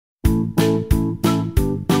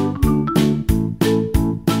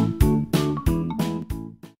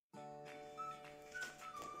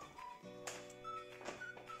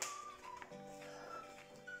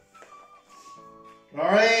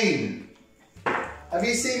Maureen, have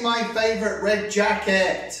you seen my favourite red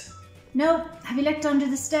jacket? No. Have you looked under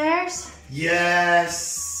the stairs?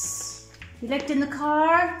 Yes. You looked in the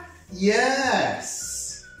car?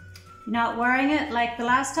 Yes. You're not wearing it like the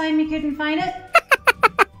last time you couldn't find it?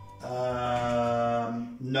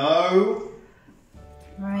 No.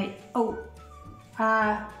 Right. Oh,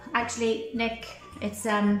 actually, Nick, it's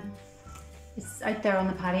out there on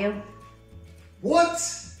the patio. What?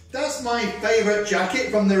 That's my favourite jacket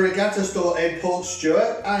from the regatta store in Port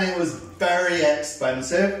Stewart, and it was very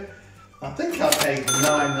expensive. I think I paid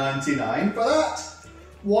 $9.99 for that.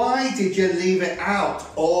 Why did you leave it out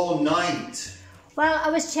all night? Well, I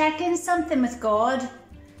was checking something with God.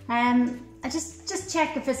 I just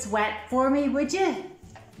check if it's wet for me, would you?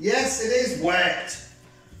 Yes, it is wet.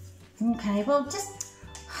 Okay, well, just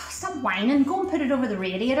stop whining. Go and put it over the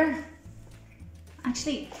radiator.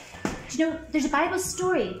 Actually, do you know, there's a Bible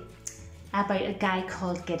story about a guy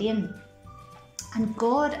called Gideon, and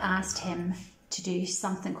God asked him to do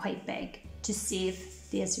something quite big to save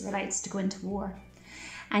the Israelites to go into war.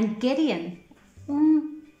 And Gideon,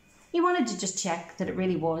 he wanted to just check that it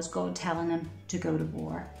really was God telling him to go to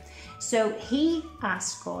war. So he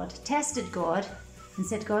asked God, tested God, and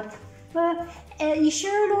said, God, well, you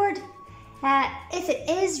sure, Lord? If it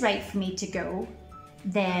is right for me to go,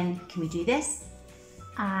 then can we do this?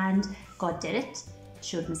 And God did it,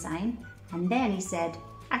 showed him a sign, and then he said,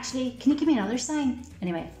 actually, can you give me another sign?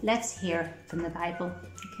 Anyway, let's hear from the Bible,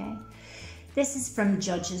 okay? This is from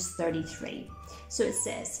Judges 33. So it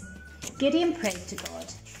says, Gideon prayed to God,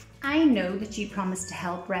 I know that you promised to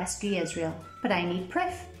help rescue Israel, but I need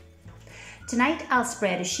proof. Tonight I'll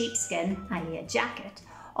spread a sheepskin, i.e. a jacket,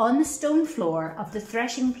 on the stone floor of the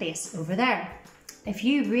threshing place over there. If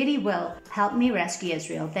you really will help me rescue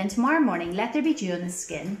Israel, then tomorrow morning let there be dew on the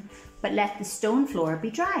skin, but let the stone floor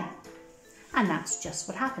be dry. And that's just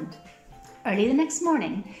what happened. Early the next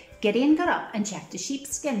morning, Gideon got up and checked the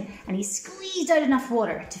sheepskin, and he squeezed out enough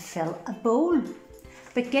water to fill a bowl.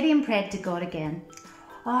 But Gideon prayed to God again.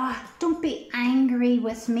 Don't be angry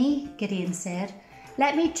with me, Gideon said.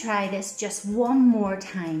 Let me try this just one more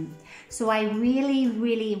time. So I really,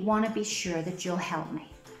 really want to be sure that you'll help me.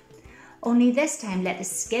 Only this time let the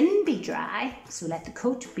skin be dry, so let the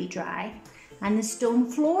coat be dry, and the stone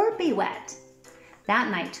floor be wet.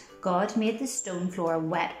 That night, God made the stone floor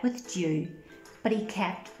wet with dew, but he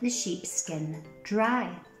kept the sheepskin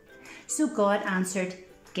dry. So God answered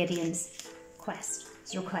Gideon's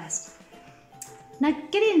request. Now,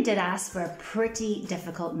 Gideon did ask for a pretty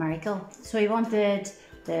difficult miracle. So he wanted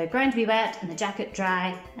the ground to be wet and the jacket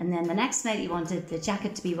dry, and then the next night he wanted the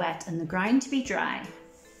jacket to be wet and the ground to be dry.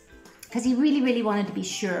 Because he really, really wanted to be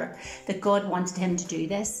sure that God wanted him to do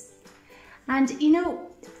this. And you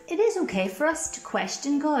know, it is okay for us to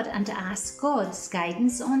question God and to ask God's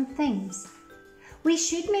guidance on things. We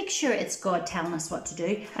should make sure it's God telling us what to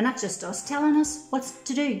do and not just us telling us what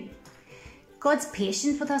to do. God's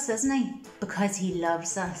patient with us, isn't he? Because he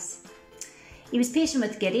loves us. He was patient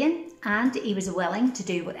with Gideon, and he was willing to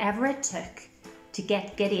do whatever it took to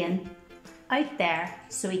get Gideon out there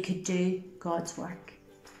so he could do God's work.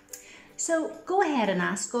 So go ahead and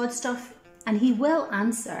ask God stuff, and he will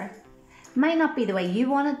answer. Might not be the way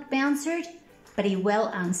you want it to be answered, but he will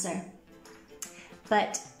answer.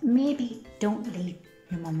 But maybe don't leave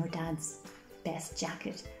your mum or dad's best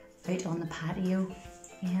jacket out on the patio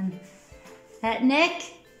again.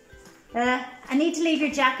 Nick, I need to leave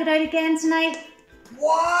your jacket out again tonight.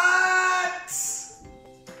 What?